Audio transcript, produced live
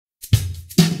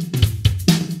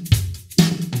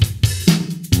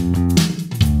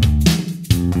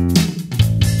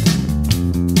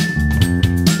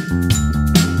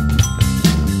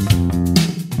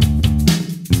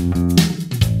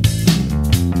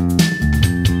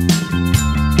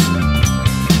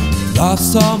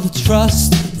lost all the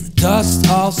trust when the dust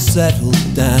all settled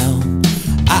down.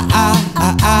 And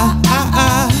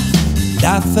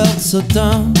I felt so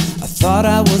dumb, I thought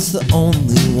I was the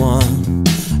only one.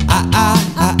 I'm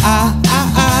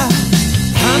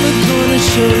gonna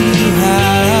show you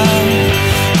how I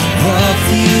love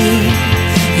you,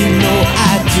 you know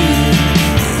I do.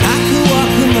 I could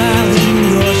walk a mile in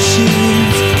your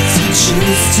shoes, so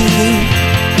choose to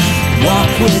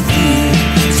walk with you.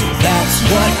 So that's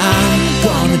what I'm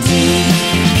gonna do.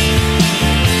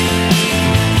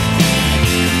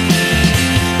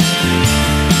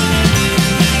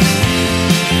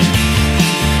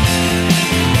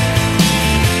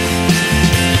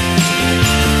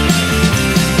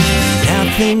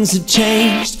 Things have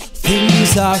changed,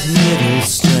 things are a little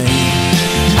strange.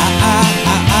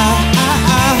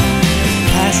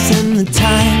 Passing the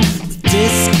time with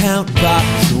discount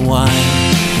bottles of wine.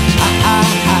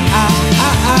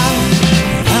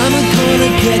 I'm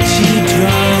gonna get you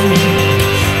drunk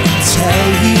and tell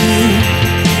you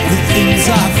that things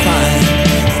are fine.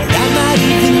 And I might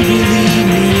even really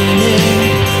mean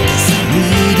it, 'cause I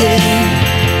need it,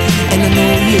 and I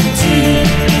know you do.